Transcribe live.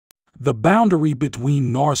The boundary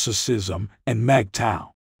between narcissism and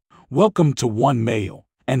MGTOW. Welcome to One Mail,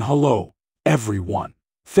 and hello, everyone.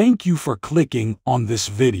 Thank you for clicking on this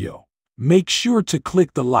video. Make sure to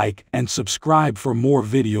click the like and subscribe for more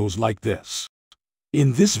videos like this.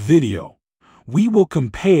 In this video, we will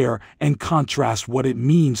compare and contrast what it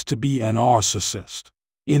means to be a narcissist.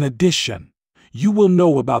 In addition, you will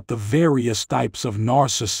know about the various types of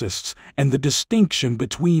narcissists and the distinction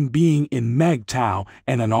between being in MGTOW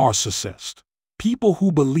and a narcissist. People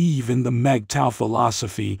who believe in the MGTOW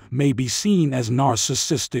philosophy may be seen as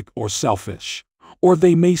narcissistic or selfish, or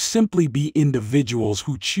they may simply be individuals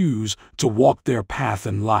who choose to walk their path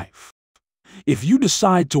in life. If you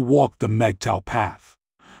decide to walk the MGTOW path,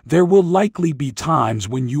 there will likely be times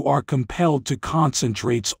when you are compelled to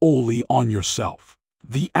concentrate solely on yourself.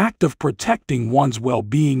 The act of protecting one's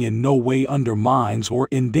well-being in no way undermines or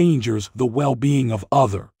endangers the well-being of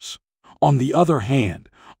others. On the other hand,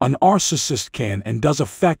 a narcissist can and does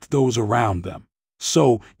affect those around them.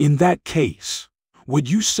 So, in that case, would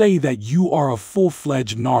you say that you are a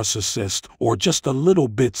full-fledged narcissist or just a little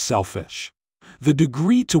bit selfish? The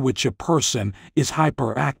degree to which a person is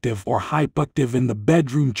hyperactive or hypactive in the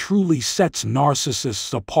bedroom truly sets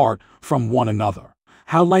narcissists apart from one another.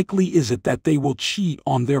 How likely is it that they will cheat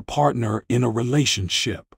on their partner in a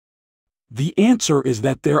relationship? The answer is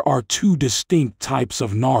that there are two distinct types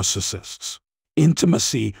of narcissists.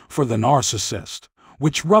 Intimacy for the narcissist,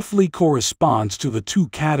 which roughly corresponds to the two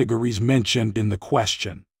categories mentioned in the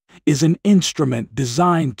question, is an instrument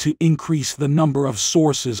designed to increase the number of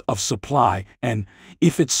sources of supply and,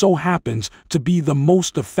 if it so happens, to be the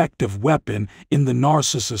most effective weapon in the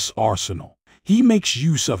narcissist's arsenal. He makes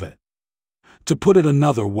use of it. To put it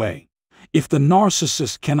another way, if the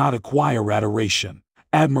narcissist cannot acquire adoration,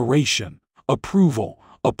 admiration, approval,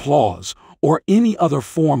 applause, or any other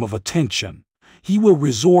form of attention, he will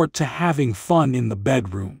resort to having fun in the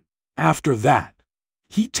bedroom. After that,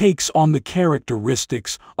 he takes on the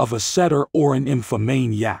characteristics of a setter or an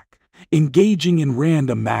nymphomaniac, engaging in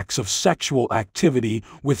random acts of sexual activity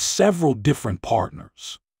with several different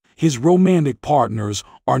partners. His romantic partners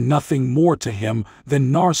are nothing more to him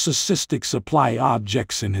than narcissistic supply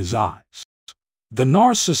objects in his eyes. The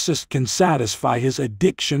narcissist can satisfy his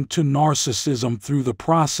addiction to narcissism through the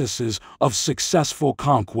processes of successful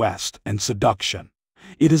conquest and seduction.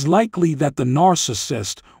 It is likely that the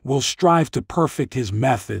narcissist will strive to perfect his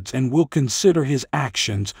methods and will consider his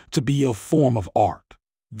actions to be a form of art.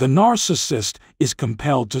 The narcissist is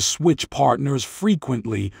compelled to switch partners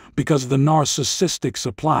frequently because the narcissistic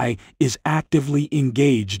supply is actively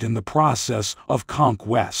engaged in the process of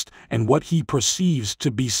conquest and what he perceives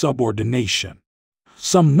to be subordination.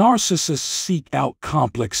 Some narcissists seek out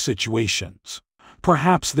complex situations.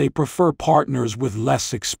 Perhaps they prefer partners with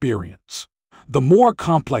less experience. The more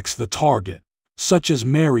complex the target, such as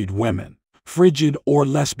married women, frigid or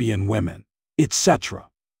lesbian women, etc.,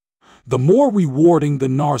 the more rewarding the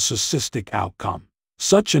narcissistic outcome.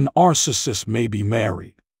 Such an narcissist may be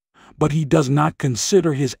married, but he does not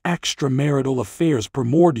consider his extramarital affairs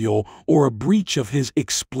primordial or a breach of his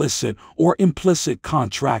explicit or implicit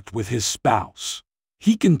contract with his spouse.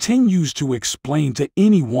 He continues to explain to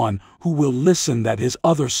anyone who will listen that his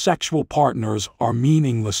other sexual partners are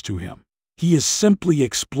meaningless to him. He is simply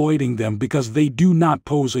exploiting them because they do not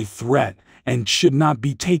pose a threat and should not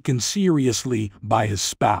be taken seriously by his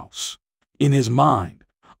spouse. In his mind,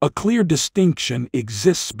 a clear distinction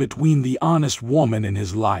exists between the honest woman in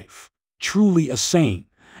his life, truly a saint,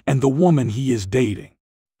 and the woman he is dating.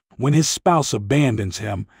 When his spouse abandons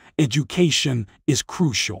him, education is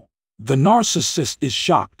crucial. The narcissist is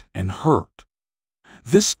shocked and hurt.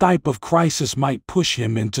 This type of crisis might push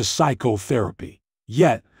him into psychotherapy.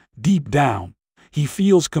 Yet, deep down, he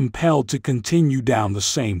feels compelled to continue down the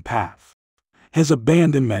same path. His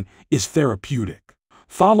abandonment is therapeutic.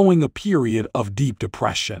 Following a period of deep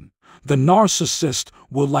depression, the narcissist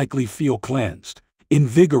will likely feel cleansed,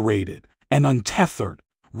 invigorated, and untethered,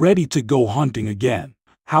 ready to go hunting again.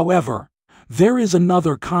 However, there is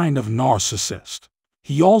another kind of narcissist.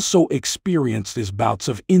 He also experiences bouts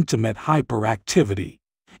of intimate hyperactivity,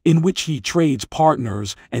 in which he trades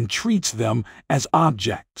partners and treats them as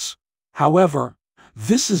objects. However,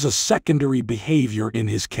 this is a secondary behavior in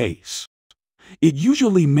his case. It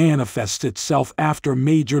usually manifests itself after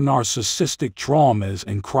major narcissistic traumas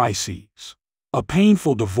and crises. A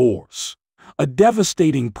painful divorce, a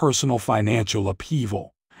devastating personal financial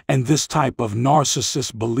upheaval, and this type of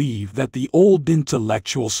narcissist believe that the old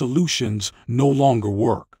intellectual solutions no longer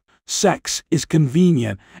work. Sex is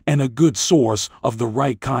convenient and a good source of the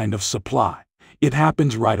right kind of supply. It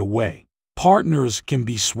happens right away. Partners can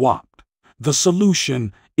be swapped. The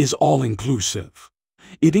solution is all-inclusive.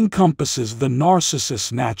 It encompasses the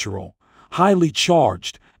narcissist's natural, highly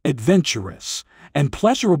charged, adventurous, and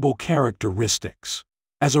pleasurable characteristics.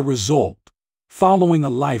 As a result, following a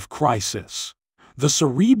life crisis, the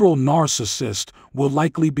cerebral narcissist will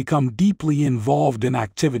likely become deeply involved in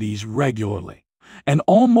activities regularly, and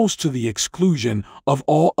almost to the exclusion of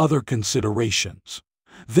all other considerations.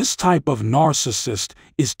 This type of narcissist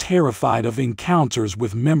is terrified of encounters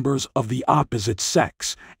with members of the opposite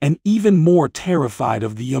sex, and even more terrified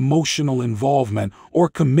of the emotional involvement or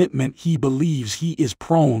commitment he believes he is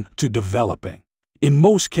prone to developing. In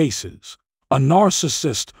most cases, a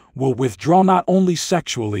narcissist will withdraw not only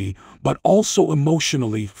sexually but also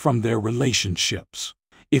emotionally from their relationships.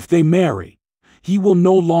 If they marry, he will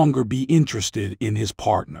no longer be interested in his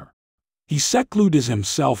partner. He secludes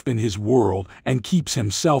himself in his world and keeps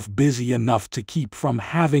himself busy enough to keep from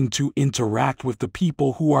having to interact with the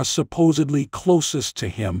people who are supposedly closest to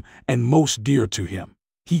him and most dear to him.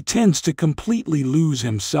 He tends to completely lose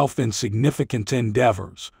himself in significant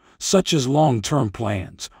endeavors, such as long-term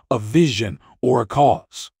plans, a vision, or a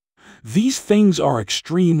cause. These things are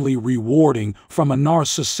extremely rewarding from a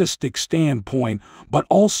narcissistic standpoint, but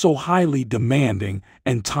also highly demanding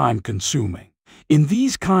and time-consuming. In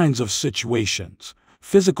these kinds of situations,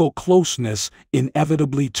 physical closeness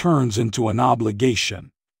inevitably turns into an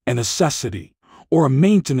obligation, a necessity, or a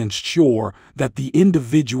maintenance chore that the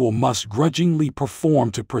individual must grudgingly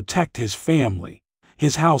perform to protect his family,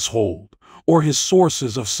 his household, or his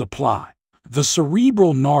sources of supply. The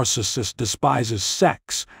cerebral narcissist despises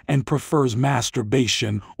sex and prefers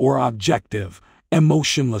masturbation or objective,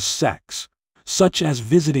 emotionless sex, such as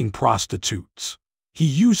visiting prostitutes. He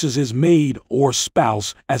uses his maid or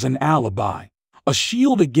spouse as an alibi, a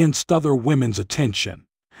shield against other women's attention,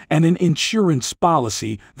 and an insurance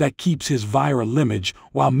policy that keeps his viral image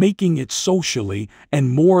while making it socially and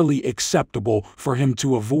morally acceptable for him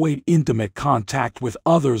to avoid intimate contact with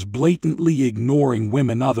others, blatantly ignoring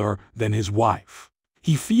women other than his wife.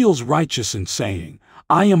 He feels righteous in saying,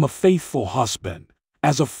 "I am a faithful husband,"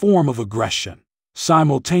 as a form of aggression.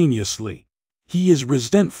 Simultaneously, he is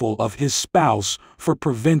resentful of his spouse for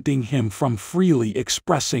preventing him from freely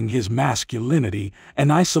expressing his masculinity and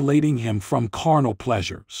isolating him from carnal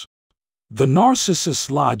pleasures. The narcissist's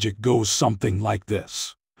logic goes something like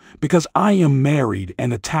this: because I am married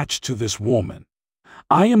and attached to this woman,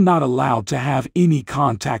 I am not allowed to have any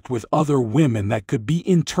contact with other women that could be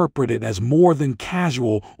interpreted as more than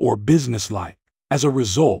casual or businesslike. As a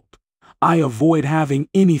result, I avoid having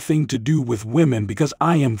anything to do with women because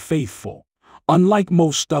I am faithful, unlike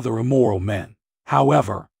most other immoral men.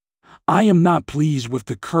 However, I am not pleased with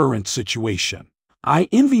the current situation. I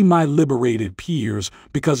envy my liberated peers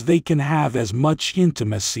because they can have as much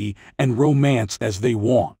intimacy and romance as they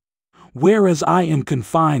want, whereas I am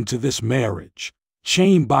confined to this marriage,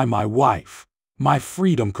 chained by my wife, my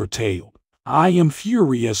freedom curtailed. I am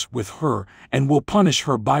furious with her and will punish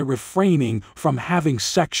her by refraining from having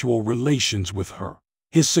sexual relations with her.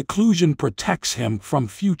 His seclusion protects him from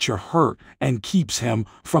future hurt and keeps him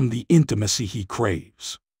from the intimacy he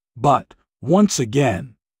craves. But, once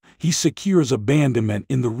again, he secures abandonment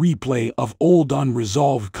in the replay of old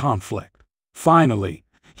unresolved conflict. Finally,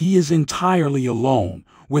 he is entirely alone,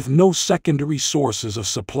 with no secondary sources of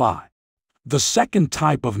supply. The second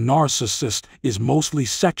type of narcissist is mostly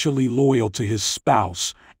sexually loyal to his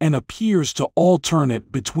spouse and appears to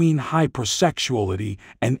alternate between hypersexuality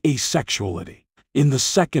and asexuality. In the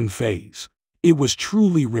second phase, it was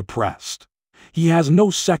truly repressed. He has no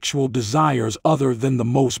sexual desires other than the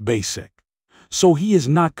most basic, so he is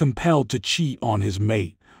not compelled to cheat on his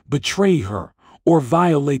mate, betray her, or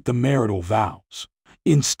violate the marital vows.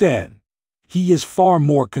 Instead, he is far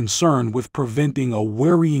more concerned with preventing a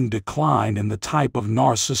worrying decline in the type of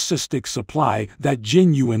narcissistic supply that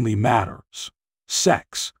genuinely matters.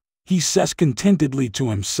 Sex, he says contentedly to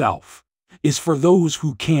himself, is for those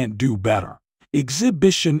who can't do better.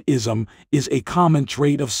 Exhibitionism is a common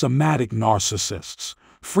trait of somatic narcissists,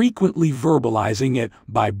 frequently verbalizing it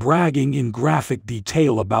by bragging in graphic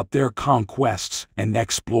detail about their conquests and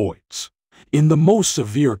exploits. In the most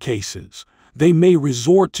severe cases, they may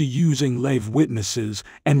resort to using live witnesses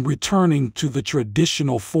and returning to the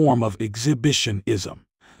traditional form of exhibitionism.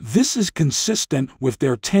 This is consistent with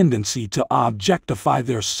their tendency to objectify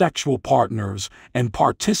their sexual partners and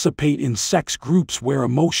participate in sex groups where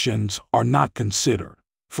emotions are not considered.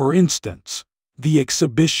 For instance, the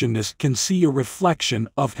exhibitionist can see a reflection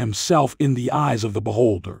of himself in the eyes of the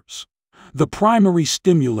beholders. The primary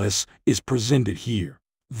stimulus is presented here.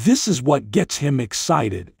 This is what gets him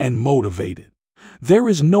excited and motivated. There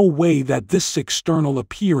is no way that this external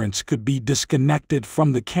appearance could be disconnected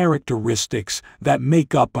from the characteristics that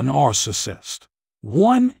make up a narcissist.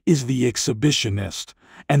 One is the exhibitionist,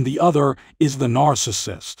 and the other is the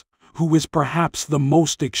narcissist, who is perhaps the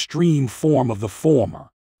most extreme form of the former.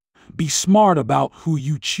 Be smart about who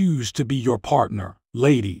you choose to be your partner,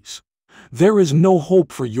 ladies. There is no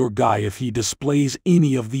hope for your guy if he displays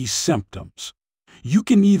any of these symptoms. You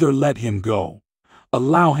can either let him go,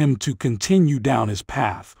 allow him to continue down his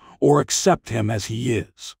path, or accept him as he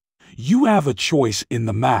is. You have a choice in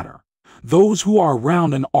the matter. Those who are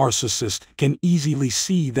around an narcissist can easily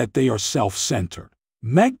see that they are self-centered.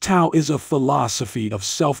 MGTOW is a philosophy of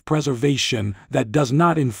self-preservation that does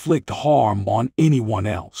not inflict harm on anyone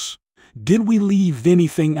else. Did we leave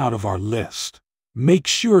anything out of our list? Make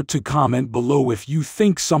sure to comment below if you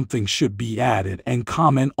think something should be added and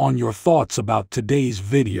comment on your thoughts about today's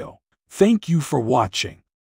video. Thank you for watching.